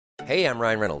Hey, I'm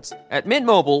Ryan Reynolds. At Mint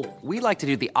Mobile, we like to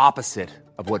do the opposite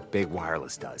of what Big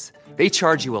Wireless does. They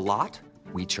charge you a lot,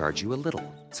 we charge you a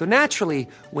little. So naturally,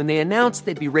 when they announced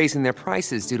they'd be raising their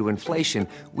prices due to inflation,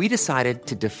 we decided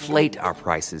to deflate our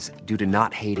prices due to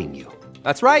not hating you.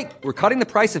 That's right. We're cutting the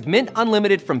price of Mint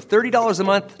Unlimited from $30 a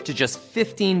month to just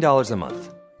 $15 a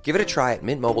month. Give it a try at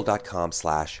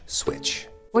mintmobile.com/switch.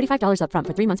 $45 up front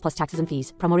for 3 months plus taxes and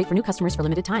fees. Promo rate for new customers for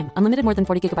limited time. Unlimited more than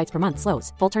 40 gigabytes per month.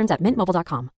 Slows full terms at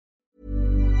mintmobile.com.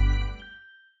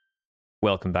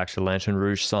 Welcome back to the Lantern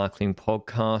Rouge Cycling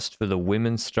Podcast for the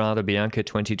Women's Strade Bianche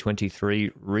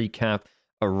 2023 recap.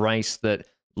 A race that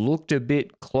looked a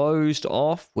bit closed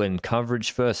off when coverage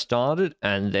first started,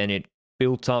 and then it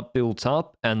built up,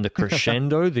 and the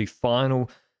crescendo, the final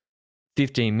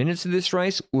 15 minutes of this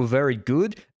race were very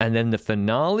good, and then the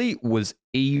finale was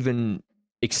even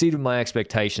exceeded my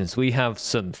expectations. We have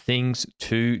some things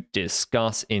to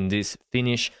discuss in this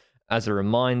finish. As a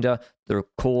reminder, the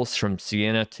course from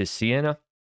Siena to Siena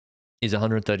is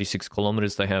 136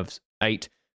 kilometers. They have 8,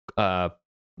 not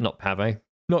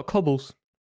cobbles,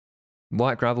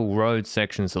 white gravel road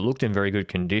sections that looked in very good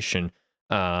condition,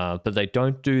 but they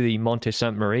don't do the Monte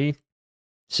Saint Marie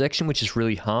section, which is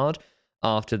really hard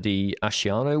after the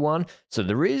Asciano one. So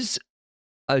there is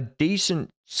a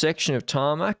decent section of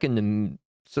tarmac in the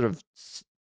sort of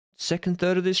second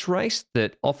third of this race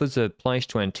that offers a place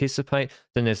to anticipate.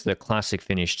 Then there's the classic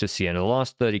finish to Siena. The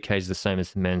last 30k is the same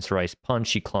as the men's race.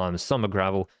 Punchy climbs, summer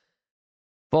gravel.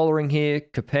 Following here,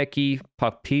 Kopecky,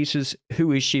 Puck Peters.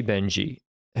 Who is she, Benji?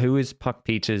 Who is Puck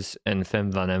Peters and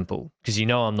Fem Van Empel? Because you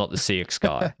know I'm not the CX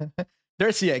guy. They're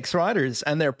CX riders,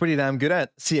 and they're pretty damn good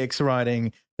at CX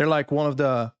riding. They're like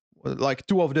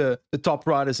two of the top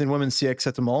riders in women's CX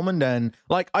at the moment. And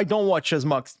like, I don't watch as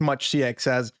much CX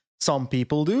as some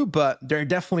people do, but they're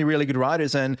definitely really good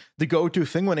riders. And the go-to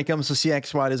thing when it comes to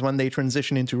CX riders when they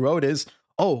transition into road is,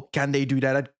 oh, can they do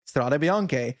that at Strade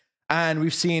Bianche? And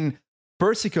we've seen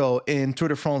Persico in Tour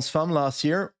de France Femmes last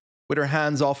year with her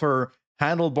hands off her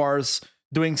handlebars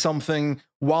doing something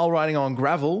while riding on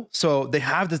gravel. So they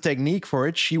have the technique for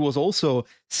it. She was also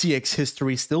CX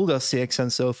history, still does CX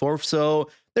and so forth.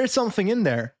 So there's something in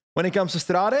there. When it comes to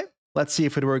Strade, let's see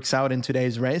if it works out in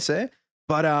today's race, eh?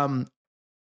 But go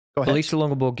ahead. Elisa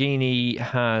Longo Borghini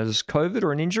has COVID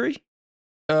or an injury?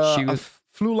 She was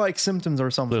flu-like symptoms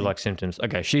or something. Flu-like symptoms.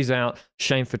 Okay, she's out.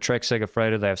 Shame for Trek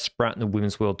Segafredo. They have Spratt in the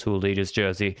Women's World Tour Leaders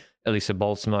jersey. Elisa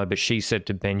Balsamo, but she said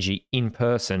to Benji in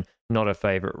person, not her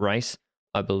favourite race,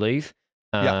 I believe.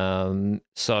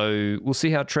 So we'll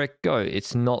see how Trek go.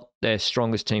 It's not their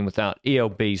strongest team without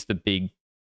ELB's the big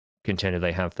contender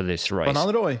they have for this race.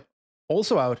 Van Roy,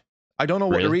 also out. I don't know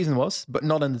what the reason was, but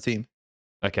not in the team.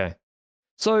 Okay.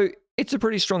 So it's a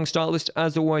pretty strong start list.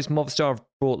 As always, Movistar have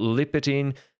brought Lippert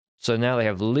in. So now they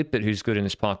have Lippert, who's good in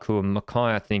this parkour,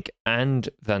 Mackay, I think, and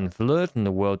Van Vleuten,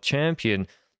 the world champion.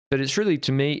 But it's really,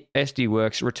 to me, SD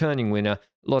Works, returning winner,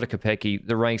 Lotte Kopecky.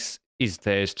 The race is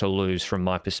theirs to lose from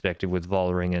my perspective with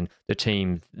Vollering and the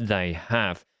team they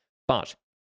have. But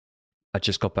I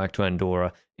just got back to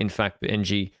Andorra. In fact,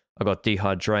 Benji, I got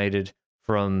dehydrated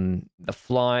from the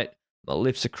flight. My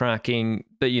lips are cracking.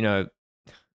 But, you know,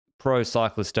 pro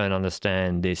cyclists don't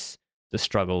understand the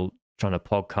struggle trying to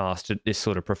podcast at this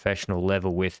sort of professional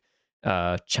level with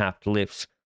chapped lips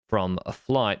from a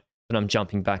flight. But I'm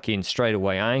jumping back in straight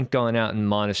away. I ain't going out in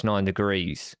 -9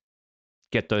 degrees.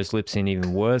 Get those lips in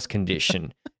even worse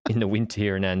condition in the winter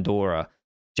here in Andorra.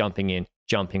 Jumping on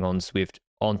Zwift,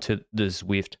 onto the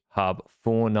Zwift Hub.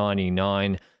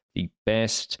 $4.99, the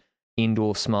best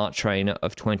indoor smart trainer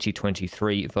of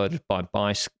 2023, voted by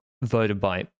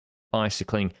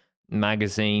Bicycling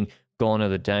Magazine. Gone are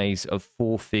the days of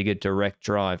 4-figure direct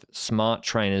drive smart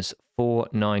trainers.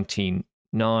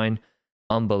 $4.99,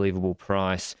 unbelievable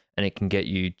price, and it can get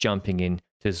you jumping in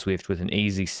to Zwift with an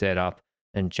easy setup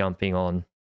and jumping on.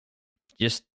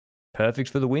 Just perfect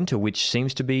for the winter, which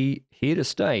seems to be here to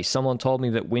stay. Someone told me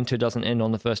that winter doesn't end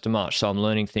on the 1st of March, so I'm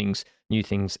learning new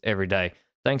things every day.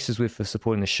 Thanks to Zwift for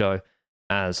supporting the show,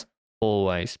 as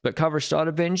always. But coverage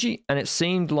started, Benji, and it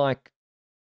seemed like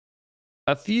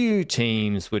a few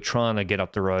teams were trying to get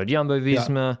up the road.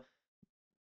 Jumbo-Visma,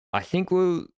 I think,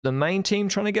 were the main team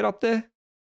trying to get up there.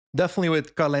 Definitely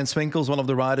with Karl-Heinz Swinkels, one of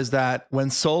the riders that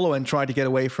went solo and tried to get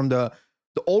away from the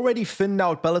already thinned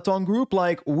out peloton group.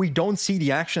 Like, we don't see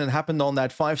the action that happened on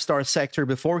that 5-star sector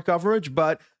before coverage,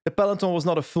 but the peloton was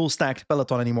not a full stacked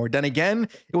peloton anymore. Then again,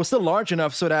 it was still large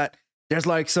enough so that there's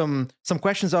like some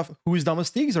questions of whose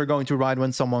domestiques are going to ride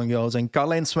when someone goes. And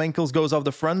Karl-Heinz Swinkels goes off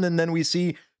the front, and then we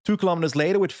see 2 kilometers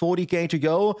later, with 40k to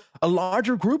go, a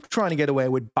larger group trying to get away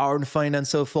with Bauernfeind and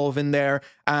so forth in there,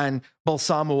 and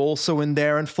Balsamo also in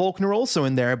there, and Faulkner also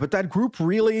in there. But that group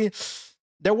really,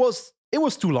 it was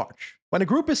too large. When a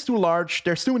group is too large,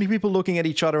 there's too many people looking at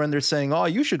each other and they're saying, oh,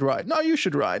 you should ride. No, you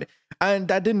should ride. And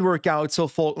that didn't work out. So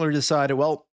Faulkner decided,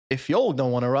 well, if y'all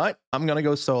don't want to ride, I'm going to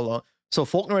go solo. So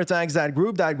Faulkner attacks that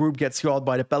group. That group gets caught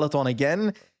by the peloton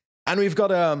again. And we've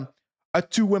got a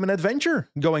 2-women adventure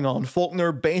going on.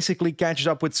 Faulkner basically catches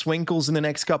up with Swinkles in the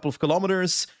next couple of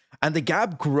kilometers. And the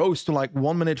gap grows to like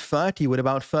 1 minute 30 with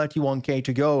about 31k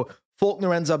to go.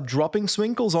 Faulkner ends up dropping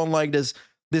Swinkles on like this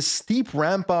steep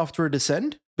ramp after a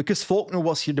descent, because Faulkner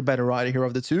was here the better rider here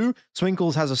of the two.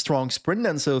 Swinkles has a strong sprint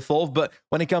and so forth, but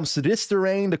when it comes to this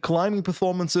terrain, the climbing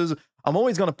performances, I'm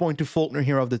always going to point to Faulkner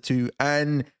here of the two.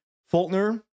 And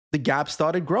Faulkner, the gap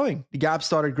started growing.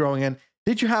 And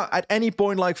did you have at any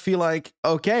point like feel like,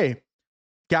 okay,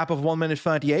 gap of 1 minute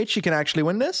 38, she can actually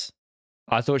win this?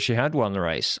 I thought she had won the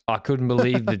race. I couldn't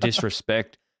believe the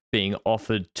disrespect being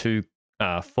offered to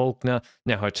Faulkner.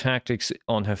 Now, her tactics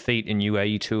on her feet in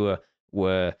UAE Tour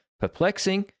were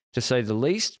perplexing, to say the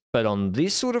least, but on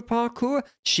this sort of parkour,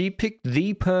 she picked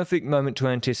the perfect moment to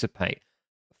anticipate.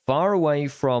 Far away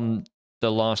from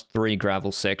the last 3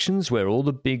 gravel sections, where all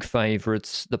the big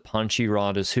favourites, the punchy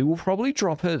riders who will probably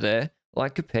drop her there,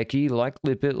 like Kopecky, like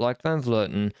Lippert, like Van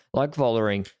Vleuten, like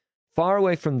Vollering, far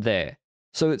away from there.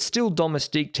 So it's still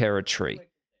domestique territory.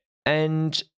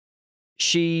 And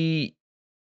she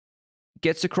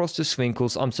gets across to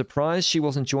Swinkles. I'm surprised she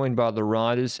wasn't joined by the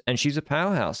riders, and she's a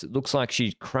powerhouse. It looks like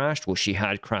she crashed. Well, she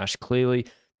had crashed clearly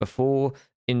before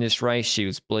in this race. She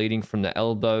was bleeding from the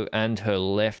elbow and her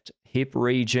left hip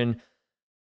region.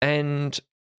 And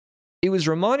it was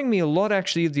reminding me a lot,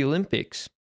 actually, of the Olympics,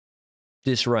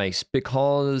 this race,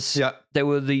 because there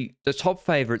were the top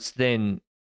favourites then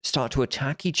start to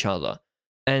attack each other.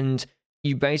 And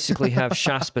you basically have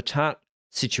Chasse Patate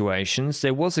situations.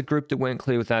 There was a group that went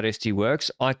clear without SD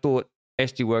Works. I thought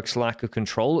SD Works' lack of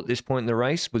control at this point in the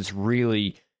race was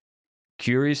really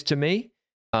curious to me.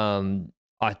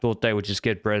 I thought they would just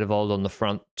get Bredevold on the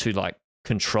front to like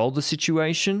control the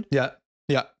situation. Yeah.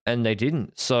 And they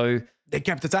didn't. So they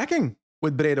kept attacking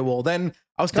with Bredewold. And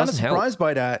I was kind of surprised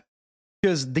by that,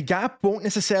 because the gap won't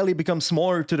necessarily become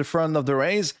smaller to the front of the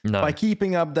race by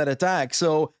keeping up that attack.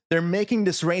 So they're making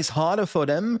this race harder for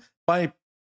them by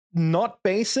not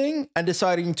pacing and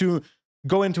deciding to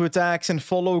go into attacks and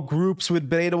follow groups with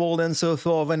Bredewold and so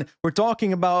forth. And we're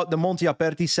talking about the Monte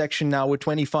Aperti section now with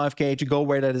 25k to go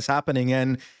where that is happening.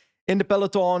 And in the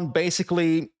peloton,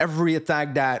 basically every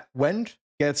attack that went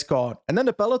gets caught. And then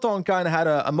the peloton kind of had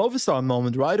a Movistar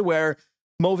moment, right? Where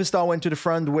Movistar went to the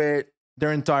front with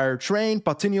their entire train.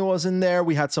 Patiño was in there.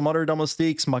 We had some other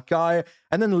domestiques, Mackay,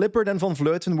 and then Lippert and Van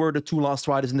Vleuten were the 2 last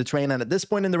riders in the train. And at this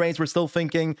point in the race, we're still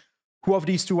thinking, who of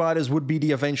these 2 riders would be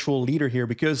the eventual leader here?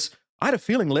 Because I had a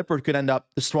feeling Lippert could end up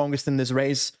the strongest in this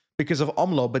race because of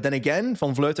Omloop. But then again,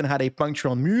 Van Vleuten had a puncture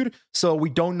on Muur, so we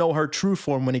don't know her true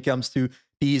form when it comes to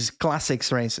these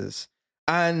classics races.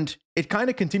 And it kind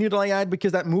of continued like that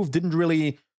because that move didn't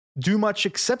really do much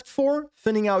except for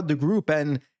thinning out the group.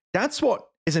 And that's what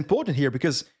is important here,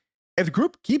 because if the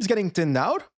group keeps getting thinned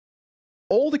out,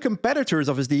 all the competitors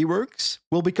of SD Works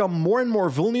will become more and more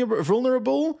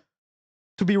vulnerable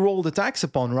to be rolled attacks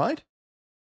upon, right?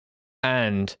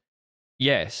 And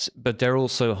yes, but they're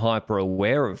also hyper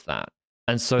aware of that.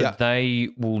 And so they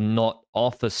will not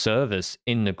offer service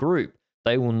in the group.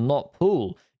 They will not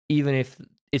pull, even if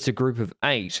it's a group of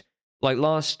 8. Like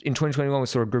in 2021, we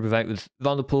saw a group of 8 with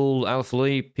Van der Poel,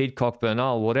 Alaphilippe, Pidcock,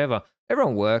 Bernal, whatever.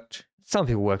 Everyone worked. Some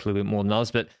people worked a little bit more than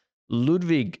others, but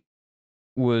Ludwig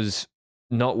was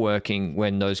not working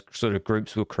when those sort of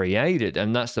groups were created.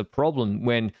 And that's the problem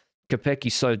when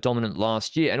Kopecky's so dominant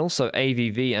last year, and also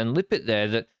AVV and Lippert there,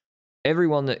 that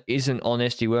everyone that isn't on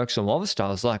SD Works or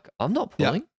Movistar is like, I'm not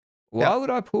pulling. Why would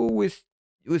I pull with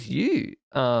you?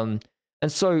 And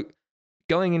so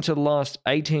going into the last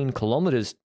 18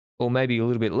 kilometers, or maybe a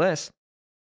little bit less,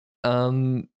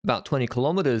 about 20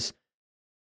 kilometers,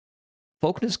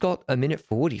 Faulkner's got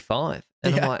 1:45.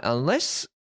 And I'm like, unless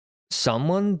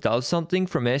someone does something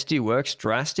from SD Works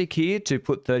drastic here to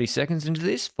put 30 seconds into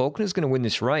this, Faulkner's going to win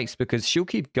this race, because she'll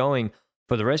keep going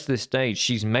for the rest of this stage.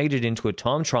 She's made it into a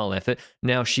time trial effort.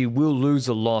 Now, she will lose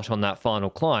a lot on that final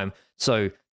climb,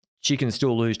 so she can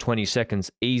still lose 20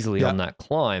 seconds easily on that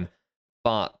climb,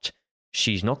 but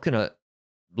she's not going to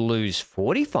lose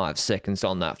 45 seconds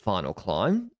on that final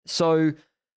climb. So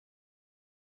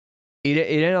it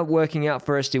ended up working out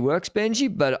for SD Works,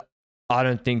 Benji, but I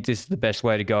don't think this is the best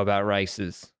way to go about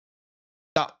races.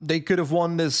 They could have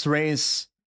won this race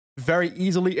very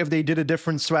easily if they did a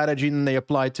different strategy than they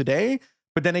applied today.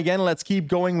 But then again, let's keep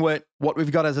going with what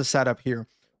we've got as a setup here.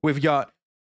 We've got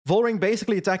Vollering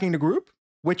basically attacking the group,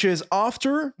 which is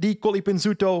after the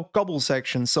Colipinzuto cobble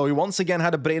section. So he once again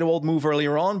had a Bredewold move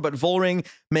earlier on, but Vollering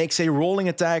makes a rolling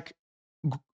attack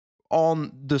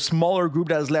on the smaller group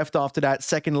that is left after that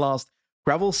second last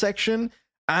gravel section,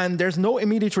 and there's no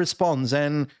immediate response.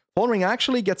 And Vollering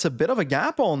actually gets a bit of a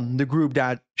gap on the group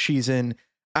that she's in,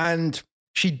 and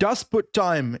she does put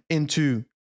time into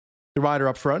the rider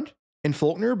up front in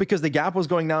Faulkner because the gap was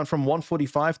going down from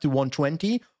 145 to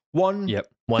 120.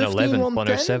 111,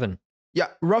 107. Yeah,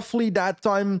 roughly that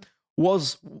time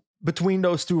was between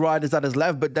those two riders that is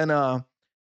left, but then an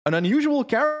unusual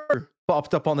character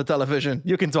popped up on the television.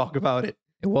 You can talk about it.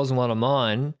 It wasn't one of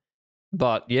mine,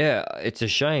 but yeah, it's a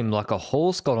shame. Like a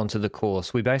horse got onto the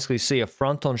course. We basically see a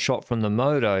front-on shot from the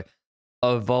moto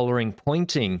of Vollering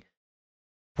pointing,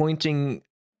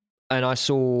 and I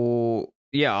saw,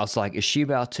 I was like, is she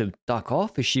about to duck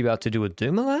off? Is she about to do a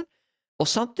Dumoulin or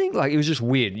something? Like, it was just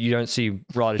weird. You don't see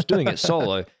riders doing it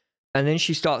solo. And then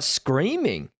she starts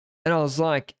screaming. And I was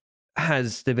like,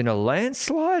 has there been a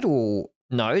landslide? Or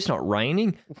no, it's not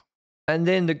raining. And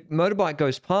then the motorbike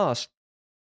goes past.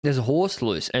 There's a horse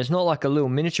loose. And it's not like a little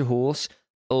miniature horse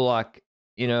or like,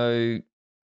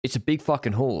 it's a big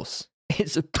fucking horse.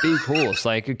 It's a big horse.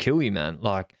 Like, it could kill you, man.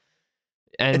 Like,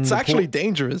 and it's actually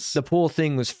dangerous. The poor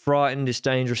thing was frightened. It's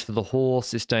dangerous for the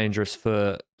horse. It's dangerous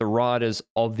for the riders,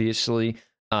 obviously.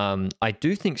 I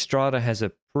do think Strade has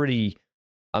a pretty...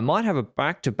 I might have a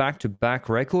back-to-back-to-back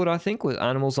record, I think, with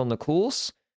animals on the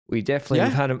course. We've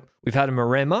had a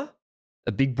Maremma,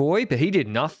 a big boy, but he did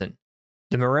nothing.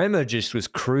 The Maremma just was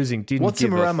cruising, didn't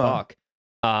give a fuck.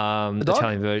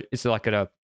 Italian bird. It's like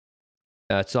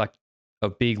it's like a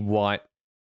big white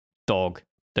dog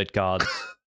that guards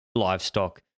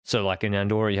livestock. So like in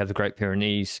Andorra, you have the Great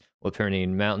Pyrenees or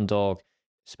Pyrenean Mountain Dog,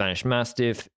 Spanish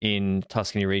Mastiff. In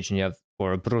Tuscany region, you have,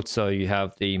 or Abruzzo, you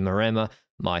have the Maremma.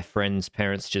 My friend's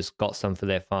parents just got one for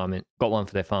their farm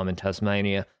in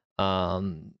Tasmania.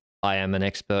 I am an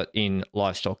expert in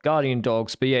livestock guardian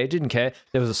dogs, but yeah, it didn't care.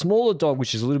 There was a smaller dog,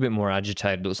 which is a little bit more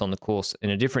agitated. It was on the course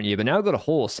in a different year, but now I've got a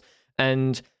horse.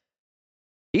 And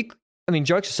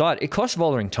jokes aside, it cost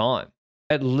Vollering time,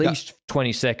 at least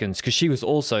 20 seconds, because she was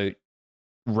also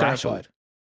rattled. Terrified.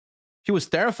 She was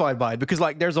terrified by it because,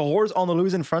 like, there's a horse on the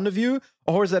loose in front of you,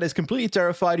 a horse that is completely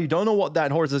terrified. You don't know what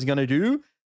that horse is going to do.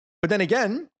 But then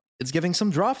again, it's giving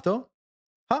some draft, though.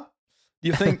 Huh? Do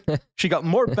you think she got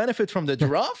more benefit from the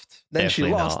draft than she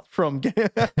lost from...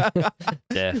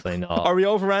 Definitely not. Are we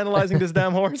overanalyzing this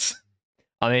damn horse?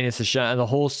 I mean, it's a shame. The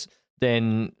horse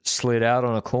then slid out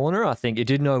on a corner. I think it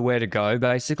didn't know where to go,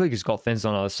 basically, because it got fenced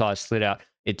on the other side, slid out.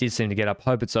 It did seem to get up.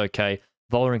 Hope it's okay.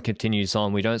 Vollering continues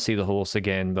on. We don't see the horse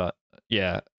again, but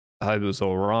yeah, I hope it was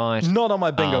all right. Not on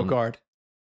my bingo card.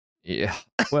 Yeah.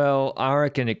 Well, I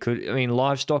reckon it could. I mean,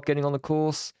 livestock getting on the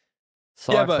course,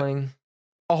 cycling. Yeah,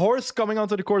 but a horse coming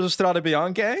onto the course of Strade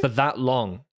Bianche for that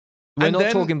long. We're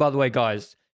not talking, by the way,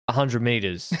 guys, 100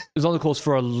 meters. It was on the course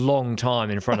for a long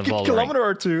time in front of Vollering. A kilometer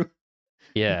or two.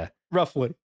 Yeah.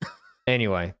 Roughly.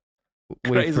 Anyway,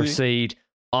 we proceed.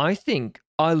 I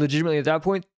legitimately at that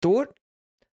point thought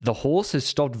the horse has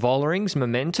stopped Vollering's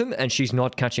momentum and she's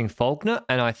not catching Faulkner.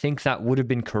 And I think that would have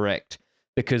been correct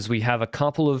because we have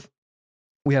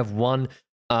one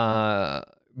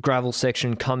gravel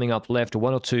section coming up left, or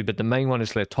one or two, but the main one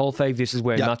is Le Tolfeg. This is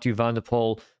where Mathieu van der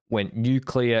Poel went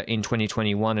nuclear in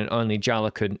 2021 and only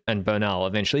Jalla and Bernal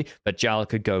eventually, but Jalla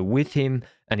could go with him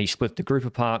and he split the group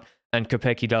apart. And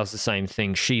Kopecky does the same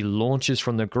thing. She launches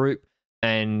from the group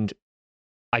and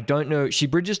I don't know, she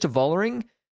bridges to Vollering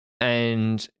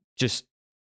and just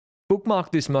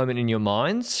bookmark this moment in your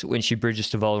minds when she bridges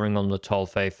to Vollering on the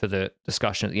Tolfe for the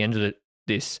discussion at the end of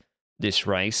this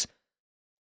race.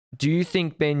 Do you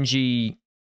think Benji,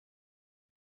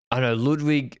 I know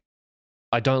Ludwig,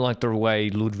 I don't like the way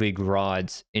Ludwig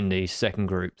rides in these second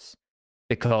groups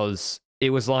because it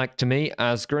was like, to me,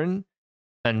 Asgreen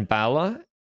and Bala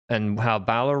and how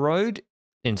Bala rode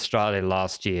in Strade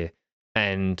last year.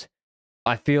 And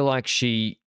I feel like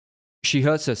she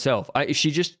hurts herself. If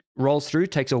she just rolls through,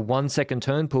 takes a 1 second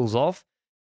turn, pulls off,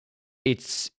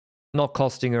 it's not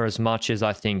costing her as much as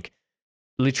I think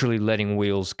literally letting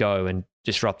wheels go and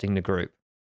disrupting the group.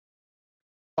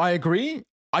 I agree.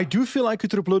 I do feel like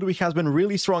Uttrup Ludwig has been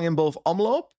really strong in both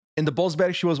Omloop. In the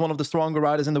Bosberg, she was one of the stronger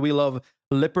riders in the wheel of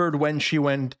Lippert when she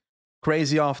went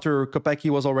crazy after Kopecky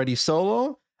was already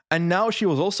solo. And now she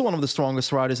was also one of the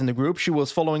strongest riders in the group. She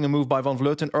was following a move by Van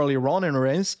Vleuten earlier on in a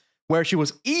race where she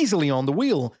was easily on the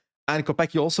wheel. And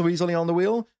Kopecky also easily on the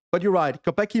wheel. But you're right.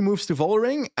 Kopecky moves to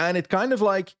Vollering, and it kind of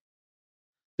like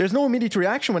there's no immediate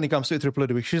reaction when it comes to Uther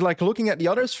Ludwig. She's like looking at the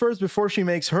others first before she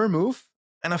makes her move.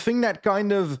 And I think that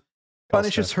kind of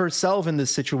punishes herself in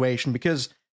this situation, because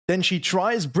then she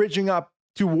tries bridging up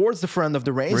towards the front of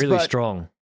the race. Really strong.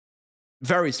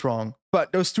 Very strong.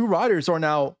 But those two riders are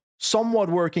now somewhat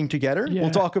working together. Yeah.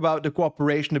 We'll talk about the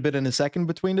cooperation a bit in a second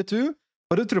between the two.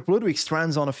 But Uther Ludwig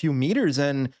strands on a few meters,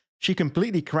 and she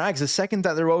completely cracks the second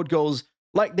that the road goes.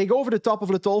 Like, they go over the top of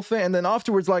Latolfe, and then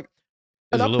afterwards, like,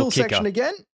 an uphill section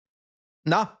again.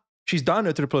 Nah, she's done,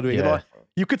 Uther Ludwig. Yeah.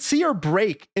 You could see her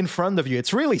break in front of you.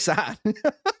 It's really sad.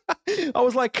 I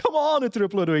was like, come on, Uther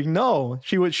Ludwig. No,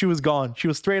 she was gone. She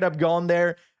was straight up gone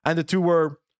there, and the two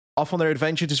were off on their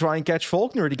adventure to try and catch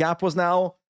Faulkner. The gap was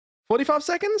now 45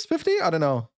 seconds, 50? I don't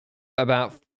know.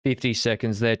 About 50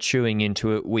 seconds. They're chewing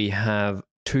into it. We have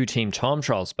two team time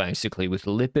trials, basically, with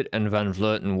Lippert and Van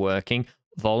Vleuten working,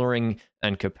 Vollering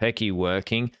and Kopecky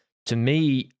working. To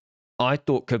me, I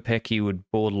thought Kopecky would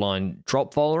borderline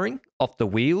drop Vollering off the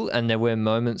wheel, and there were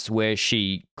moments where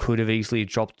she could have easily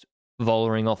dropped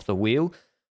Vollering off the wheel.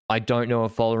 I don't know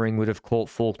if Vollering would have caught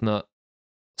Faulkner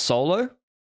solo.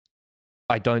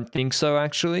 I don't think so,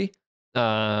 actually.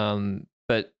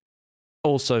 But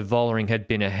also, Vollering had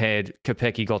been ahead.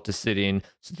 Kopecky got to sit in,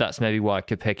 so that's maybe why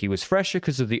Kopecky was fresher,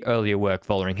 because of the earlier work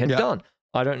Vollering had done.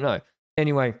 I don't know.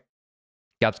 Anyway,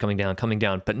 gap's coming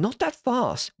down, but not that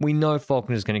fast. We know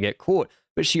Faulkner's going to get caught,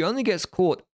 but she only gets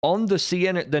caught on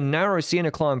the narrow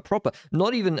Siena climb proper,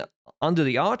 not even under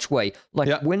the archway.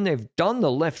 Like when they've done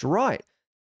the left-right,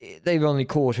 they've only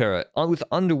caught her with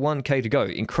under 1K to go.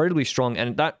 Incredibly strong,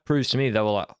 and that proves to me they were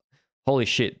like, holy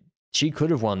shit, she could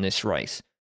have won this race.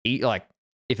 Like,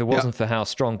 if it wasn't for how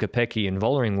strong Kopecky and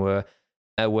Vollering were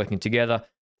working together.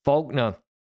 Faulkner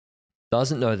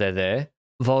doesn't know they're there.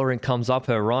 Vollering comes up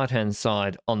her right-hand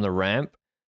side on the ramp,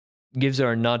 gives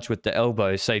her a nudge with the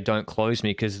elbow, say, don't close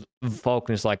me, because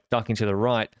Faulkner's like ducking to the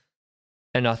right.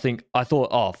 And I thought,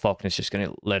 oh, Faulkner's just going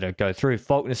to let her go through.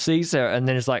 Faulkner sees her and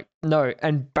then is like, no,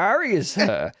 and barriers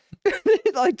her,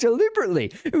 like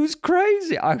deliberately. It was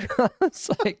crazy. I was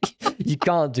like, you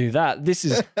can't do that.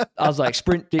 I was like,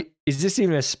 sprint, is this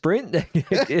even a sprint?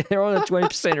 They're on a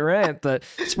 20% ramp, but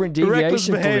sprint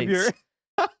deviation behavior.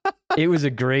 It was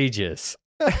egregious.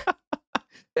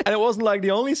 And it wasn't like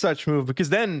the only such move, because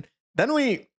then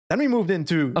we moved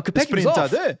into Kopecky's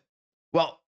off.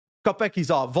 Well, Kopecky's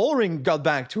off. Vollering got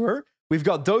back to her. We've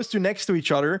got those two next to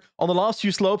each other on the last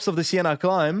few slopes of the Siena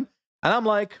climb. And I'm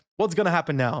like, what's going to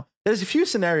happen now? There's a few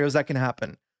scenarios that can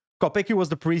happen. Kopecky was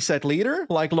the preset leader,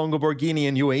 like Longo Borghini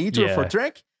and UAE Tour for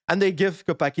Trek, and they give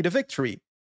Kopecky the victory.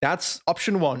 That's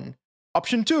option one.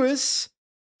 Option two is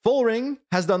Vollering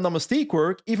has done domestique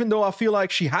work, even though I feel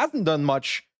like she hasn't done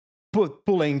much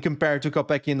pulling compared to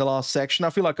Kopecky in the last section.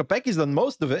 I feel like Kopecky's done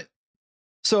most of it.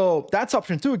 So that's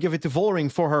option two, give it to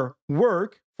Vollering for her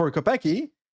work for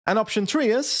Kopecky. And option three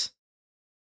is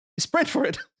sprint for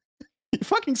it. You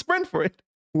fucking sprint for it.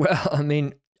 Well, I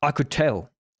mean, I could tell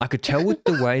with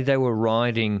the way they were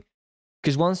riding,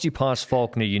 because once you pass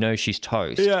Faulkner, you know she's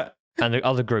toast. Yeah. And the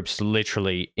other group's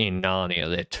literally in Narnia.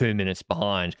 They're 2 minutes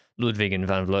behind Ludwig and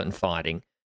Van Vleuten fighting.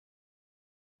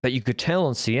 But you could tell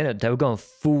on Siena, they were going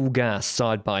full gas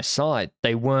side by side.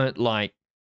 They weren't like,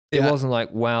 it wasn't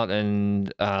like Wout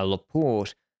and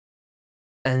Laporte.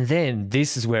 And then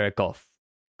this is where it got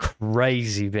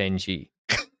crazy, Benji.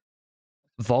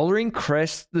 Vollering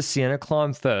crests the Siena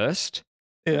climb first.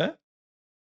 Yeah.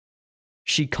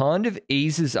 She kind of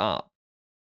eases up.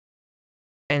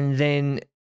 And then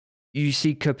you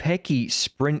see Kopecky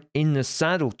sprint in the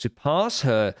saddle to pass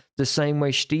her the same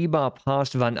way Stibar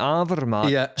passed Van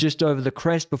Avermaet just over the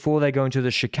crest before they go into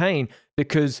the chicane,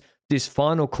 because this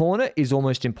final corner is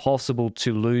almost impossible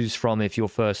to lose from if you're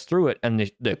first through it,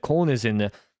 and the corner's on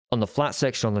the flat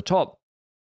section on the top.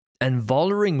 And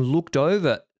Vollering looked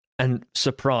over and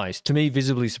surprised, to me,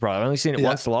 visibly surprised. I've only seen it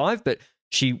once live, but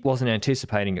she wasn't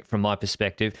anticipating it from my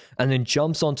perspective, and then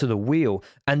jumps onto the wheel,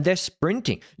 and they're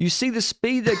sprinting. You see the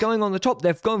speed they're going on the top.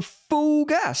 They've gone full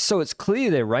gas, so it's clear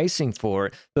they're racing for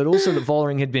it, but also that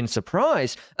Vollering had been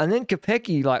surprised. And then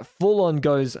Kopecky, like, full-on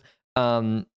goes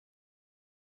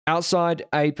outside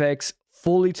apex,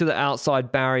 fully to the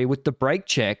outside barrier with the brake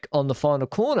check on the final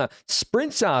corner,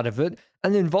 sprints out of it,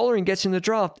 and then Vollering gets in the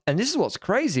draft. And this is what's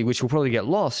crazy, which will probably get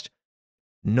lost.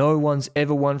 No one's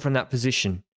ever won from that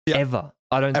position. Ever.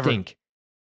 I don't think.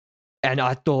 And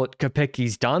I thought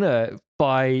Kopecky's done her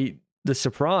by the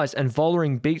surprise, and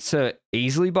Vollering beats her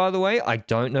easily, by the way. I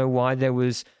don't know why there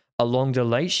was a long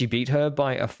delay. She beat her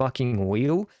by a fucking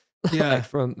wheel. Yeah.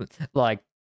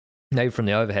 maybe from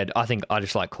the overhead. I think I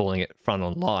just like calling it front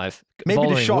on live. Maybe the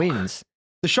Vollering shock. wins.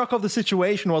 The shock of the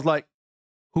situation was like,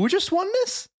 who just won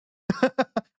this?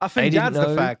 I think didn't that's the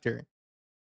know. factor.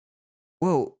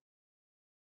 Well,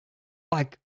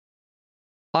 like,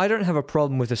 I don't have a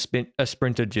problem with a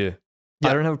sprinter due. Yeah.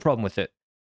 I don't have a problem with it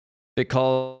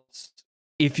because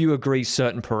if you agree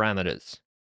certain parameters,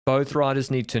 both riders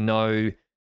need to know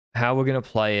how we're going to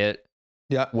play it,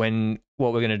 Yeah.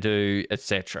 what we're going to do,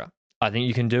 etc. I think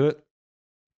you can do it.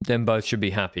 Then both should be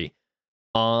happy.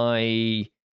 I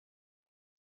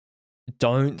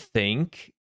don't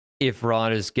think if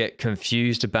riders get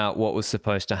confused about what was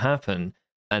supposed to happen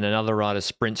and another rider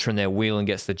sprints from their wheel and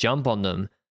gets the jump on them,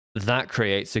 that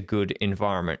creates a good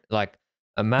environment. Like,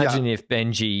 imagine if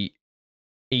Benji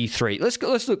E3,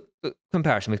 let's look at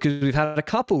comparison, because we've had a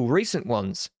couple recent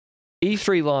ones.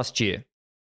 E3 last year.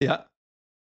 Yeah.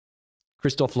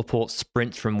 Christophe Laporte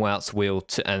sprints from Wout's wheel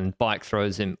and bike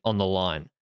throws him on the line.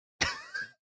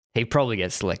 He probably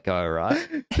gets let go,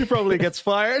 right? He probably gets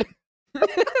fired.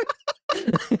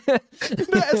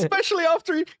 Especially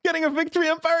after getting a victory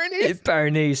in Paris-Nice.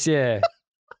 Paris-Nice, yeah.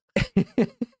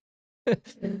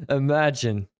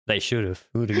 Imagine. They should have.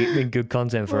 It would have been good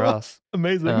content for us.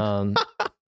 Amazing.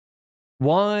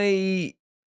 Why?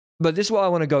 But this is why I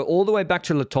want to go all the way back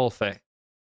to Le Tolfe.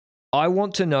 I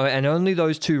want to know, and only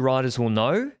those two riders will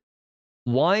know,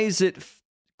 why is it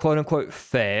quote unquote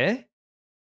fair?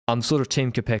 I'm sort of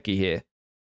Team Kopecky here.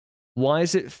 Why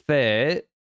is it fair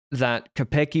that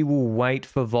Kopecky will wait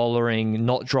for Vollering,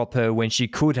 not drop her when she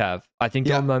could have? I think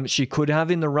there were moments she could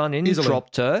have in the run-in,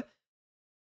 dropped her.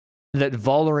 That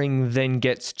Vollering then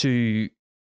gets to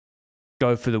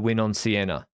go for the win on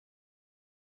Siena.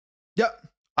 Yep,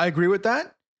 I agree with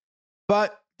that.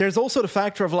 But there's also the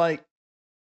factor of like,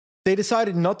 they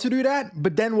decided not to do that,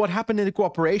 but then what happened in the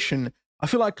cooperation? I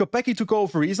feel like Kopecky took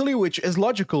over easily, which is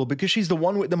logical because she's the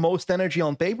one with the most energy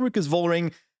on paper, because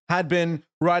Vollering had been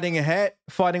riding ahead,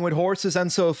 fighting with horses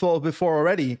and so forth before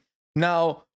already.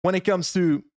 Now, when it comes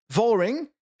to Vollering,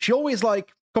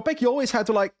 Kopecky always had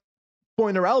to like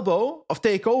point her elbow of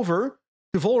take over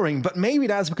to Vollering, but maybe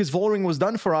that's because Vollering was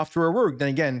done for after her work. Then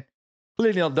again,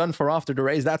 clearly not done for after the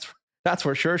race, that's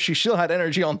for sure. She still had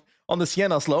energy on the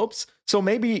Siena slopes, so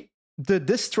maybe the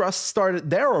distrust started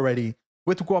there already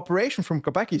with the cooperation from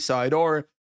Kopecky's side, or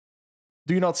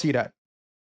do you not see that?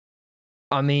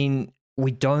 I mean,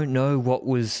 we don't know what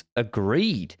was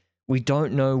agreed. We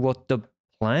don't know what the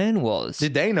plan was.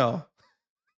 Did they know?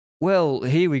 Well,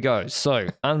 here we go. So,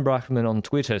 Anne Brachman on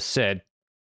Twitter said,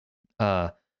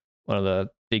 one of the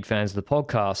big fans of the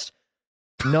podcast,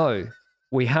 no,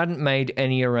 we hadn't made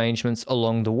any arrangements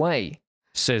along the way,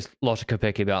 says Lotte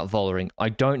Kopecky about Vollering. I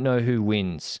don't know who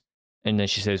wins. And then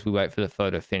she says, we wait for the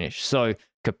photo finish. So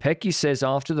Kopecky says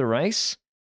after the race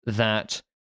that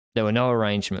there were no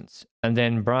arrangements. And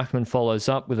then Brachman follows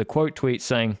up with a quote tweet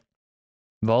saying,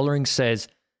 Vollering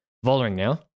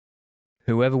now,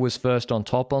 whoever was first on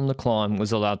top on the climb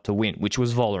was allowed to win, which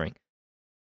was Vollering.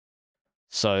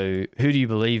 So who do you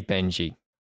believe, Benji?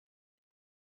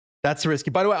 That's risky.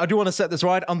 By the way, I do want to set this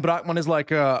right. Anne Brachman is like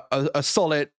a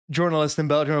solid journalist in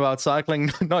Belgium about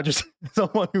cycling, not just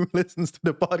someone who listens to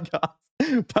the podcast.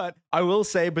 But I will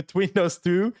say between those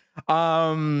two,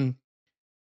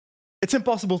 it's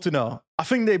impossible to know. I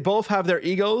think they both have their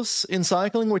egos in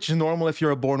cycling, which is normal if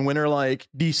you're a born winner like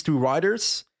these two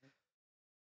riders.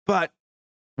 But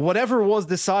whatever was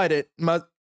decided, I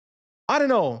don't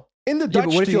know. In the Dutch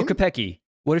but what if team, you're Kopecky?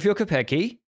 What if you're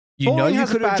Kopecky? You Vollering know you has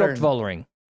a could have dropped pattern. Vollering.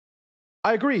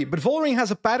 I agree, but Vollering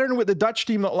has a pattern with the Dutch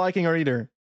team not liking her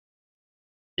either.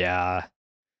 Yeah.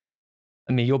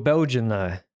 I mean, you're Belgian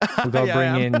though. We've got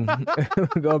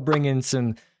to bring in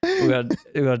some. We've got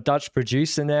a Dutch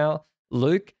producer now,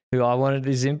 Luke, who I wanted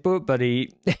his input, but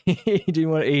he didn't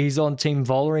want. He's on Team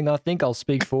Vollering, I think. I'll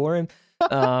speak for him.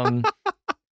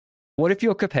 What if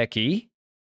you're Kopecky?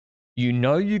 You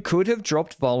know you could have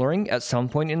dropped Vollering at some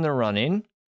point in the run-in.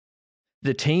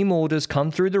 The team orders come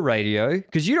through the radio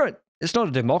because you don't. It's not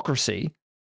a democracy.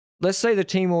 Let's say the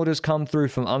team orders come through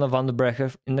from Anna van der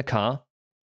Breggen in the car,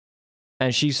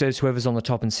 and she says whoever's on the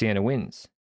top in Siena wins.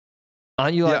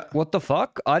 Aren't you like, what the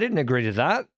fuck? I didn't agree to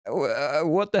that.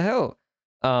 What the hell?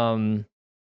 I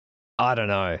don't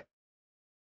know.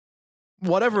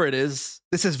 Whatever it is,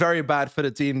 this is very bad for the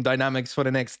team dynamics for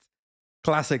the next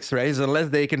Classics race, unless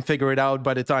they can figure it out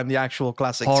by the time the actual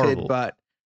Classics hit. But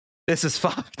this is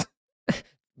fucked.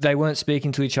 They weren't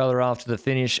speaking to each other after the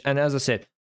finish. And as I said,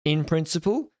 in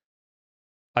principle,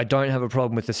 I don't have a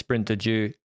problem with the sprint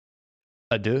adieu.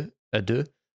 A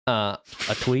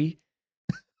twee.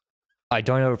 I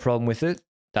don't have a problem with it.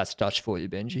 That's Dutch for you,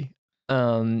 Benji.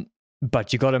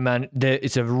 But you got to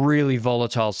it's a really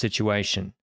volatile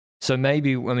situation. So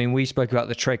maybe, I mean, we spoke about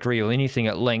the Trekkie or anything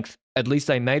at length. At least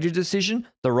they made a decision.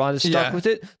 The riders stuck with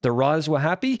it. The riders were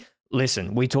happy.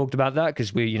 Listen, we talked about that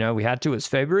because we had to. It's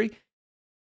February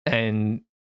and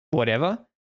whatever.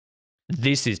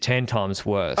 This is 10 times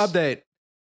worse. Update.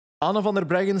 Anne van der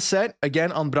Breggen said,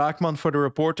 again on Braakman for the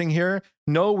reporting here,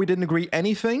 no, we didn't agree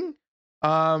anything.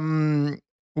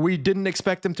 We didn't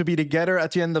expect them to be together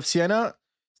at the end of Siena.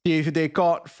 They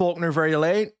caught Faulkner very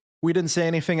late. We didn't say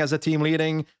anything as a team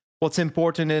leading. What's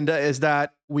important is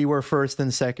that we were first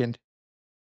and second.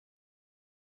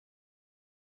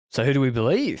 So who do we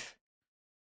believe?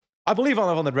 I believe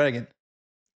Anne van der Breggen.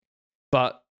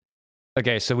 But,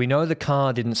 okay, so we know the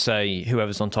car didn't say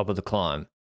whoever's on top of the climb.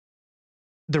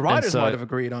 The riders might have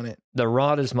agreed on it. The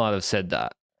riders might have said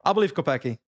that. I believe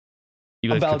Kopecky. You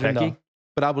believe Kopecky?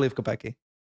 But I believe Kopecky.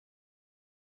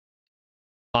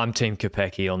 I'm Team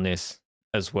Kopecky on this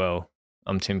as well.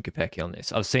 I'm Team Kopecky on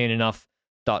this. I've seen enough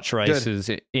Dutch races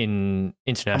in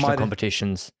international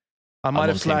competitions. I might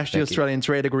have slashed the Australian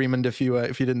trade agreement if you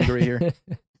didn't agree here.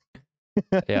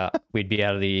 Yeah, we'd be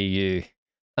out of the EU.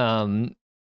 But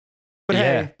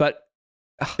yeah, hey, but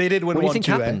they did win 1-2. What do you think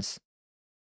happens?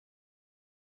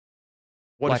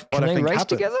 Can they race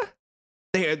together?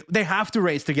 They have to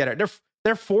race together.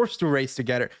 They're forced to race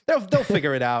together. They'll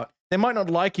figure it out. They might not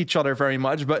like each other very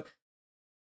much, but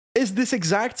is this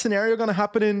exact scenario going to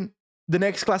happen in the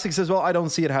next classics as well? I don't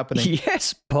see it happening.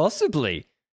 Yes, possibly.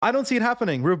 I don't see it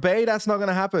happening. Roubaix, that's not going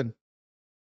to happen.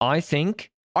 I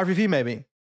think RVV maybe.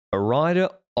 A rider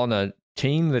on a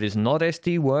team that is not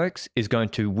SD Works is going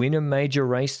to win a major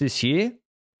race this year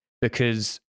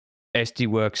because SD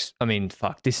Works, I mean,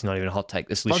 fuck, this is not even a hot take.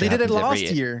 This they did it last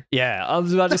year. Yeah, I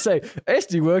was about to say,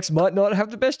 SD Works might not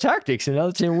have the best tactics and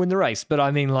another team will win the race. But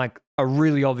I mean, like, a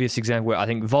really obvious example where I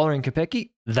think Voller and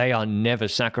Kopecky, they are never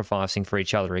sacrificing for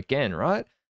each other again, right?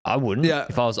 I wouldn't. Yeah,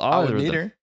 if I was either of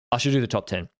them. I should do the top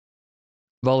 10.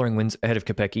 Vollering wins ahead of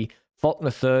Kopecky.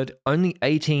 Faulkner third, only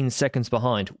 18 seconds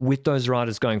behind with those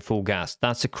riders going full gas.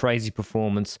 That's a crazy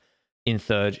performance in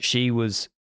third. She was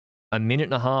a minute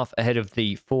and a half ahead of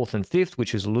the fourth and fifth,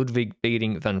 which was Ludwig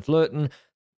beating Van Vleuten.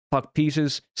 Puck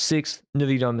Peters, sixth,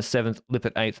 Nivedoma seventh,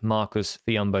 Lippert eighth, Marcus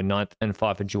Fiumbo ninth, and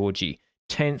Pfeiffer Georgie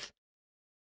 10th.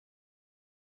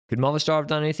 Could Movistar have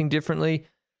done anything differently?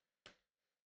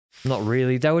 Not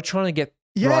really. They were trying to get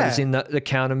riders in the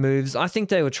counter moves. I think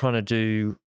they were trying to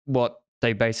do what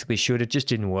they basically should. It just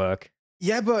didn't work.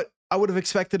 Yeah, but I would have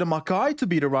expected a Mackay to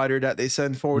be the rider that they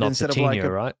sent forward instead of like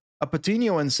a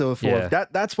Patino and so forth. Yeah.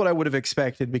 That's what I would have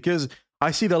expected because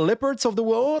I see the Lipperts of the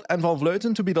world and Van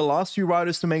Vleuten to be the last few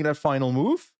riders to make that final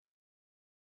move.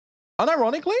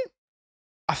 Unironically,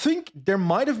 I think there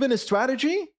might have been a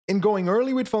strategy in going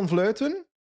early with Van Vleuten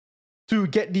to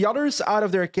get the others out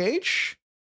of their cage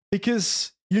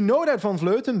because you know that Van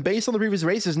Vleuten, based on the previous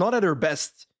race, is not at her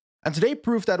best. And today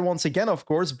proved that once again, of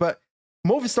course, but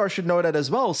Movistar should know that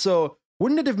as well. So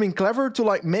wouldn't it have been clever to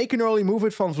like make an early move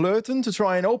with Van Vleuten to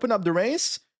try and open up the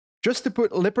race just to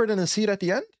put Lippert in a seat at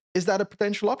the end? Is that a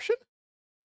potential option?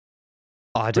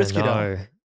 I don't know.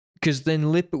 Because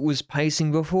then Lippert was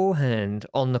pacing beforehand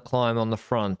on the climb on the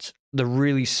front, the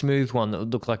really smooth one that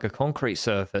would look like a concrete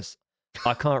surface.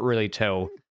 I can't really tell.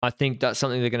 I think that's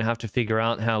something they're going to have to figure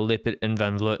out, how Lippert and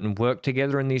Van Vleuten work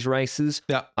together in these races.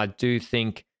 Yeah. I do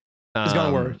think it's going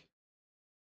to work.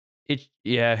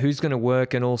 Who's going to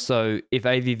work? And also, if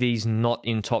AVV's not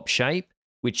in top shape,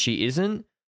 which she isn't,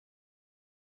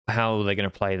 how are they going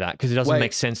to play that? Because it doesn't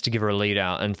make sense to give her a lead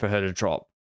out and for her to drop.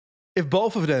 If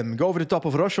both of them go over the top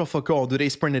of Roche or Foucault, do they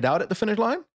sprint it out at the finish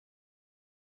line?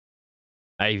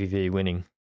 AVV winning.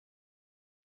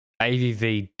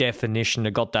 AVV definition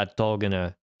of got that dog in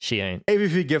her. She ain't.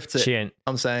 AVV gifts it. She ain't.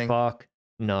 I'm saying. Fuck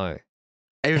no.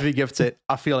 AVV gifts it.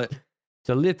 I feel it.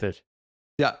 To Lippert.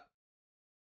 Yeah.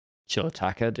 She'll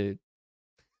attack her, dude.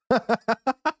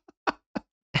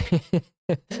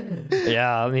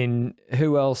 Yeah, I mean,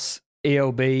 who else?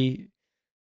 ELB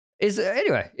is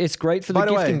anyway. It's great for the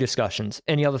gifting discussions.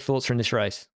 Any other thoughts from this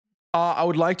race? I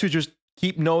would like to just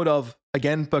keep note of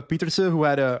again Puck Pieterse, who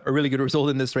had a really good result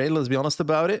in this race. Let's be honest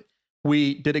about it.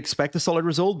 We did expect a solid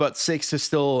result, but 6th is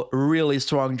still really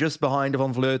strong, just behind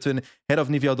Van Vleuten, head of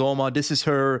Nivedoma. This is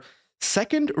her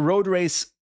second road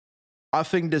race, I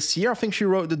think, this year. I think she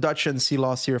rode the Dutch NC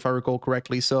last year, if I recall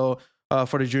correctly. So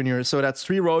for the juniors, so that's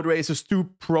 3 road races,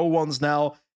 2 pro ones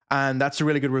now, and that's a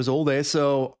really good result there.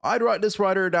 So I'd write this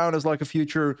rider down as like a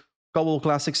future Cobble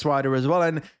Classics rider as well.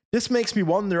 And this makes me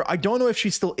wonder. I don't know if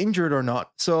she's still injured or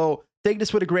not. So take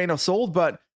this with a grain of salt,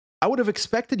 but I would have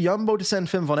expected Jumbo to send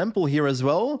Finn van Empel here as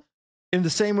well, in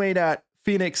the same way that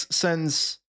Phoenix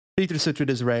sends Peterson to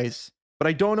this race. But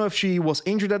I don't know if she was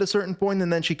injured at a certain point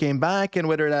and then she came back, and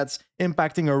whether that's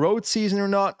impacting her road season or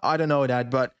not. I don't know that.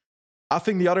 But I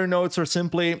think the other notes are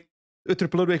simply,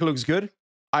 Utrecht Ludwig looks good.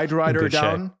 I'd write her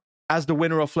down as the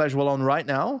winner of Flash Wallon right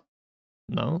now.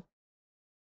 No.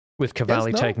 With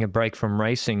Cavalli Yes, no? taking a break from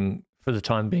racing for the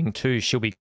time being too, she'll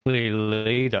be clear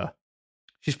leader.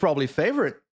 She's probably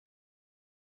favorite.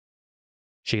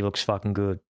 She looks fucking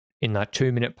good. In that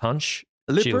 2-minute punch,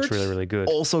 she looks really, really good.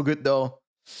 Also good, though.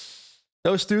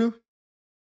 Those two?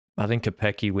 I think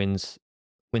Kopecky wins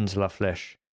La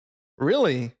Flèche.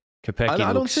 Really? Kopecky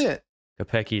I don't see it.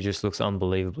 Kopecky just looks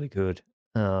unbelievably good.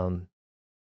 Yeah.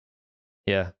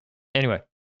 Anyway,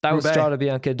 that was Strade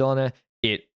Bianche Donne.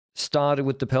 It started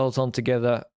with the peloton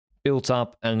together, built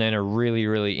up, and then a really,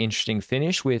 really interesting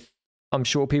finish with, I'm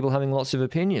sure, people having lots of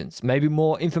opinions. Maybe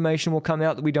more information will come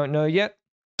out that we don't know yet.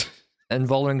 And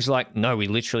Vollering's like, no, we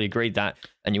literally agreed that.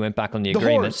 And you went back on the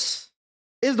agreement. Horse.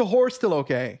 Is the horse still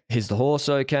okay? Is the horse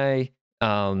okay?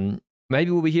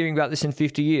 Maybe we'll be hearing about this in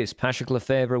 50 years. Patrick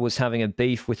Lefebvre was having a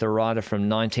beef with a rider from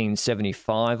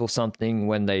 1975 or something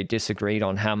when they disagreed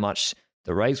on how much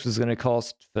the race was going to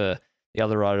cost for the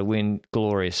other rider to win.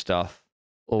 Glorious stuff.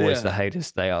 Always the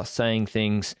haters. They are saying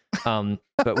things. But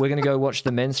we're going to go watch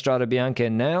the men's Strade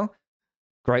Bianche now.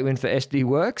 Great win for SD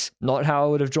Works. Not how I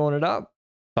would have drawn it up.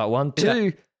 But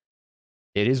 1-2,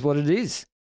 it is what it is.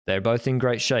 They're both in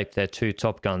great shape. They're two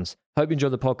top guns. Hope you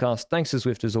enjoyed the podcast. Thanks to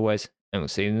Zwift as always. And we'll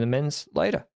see you in the men's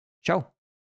later. Ciao.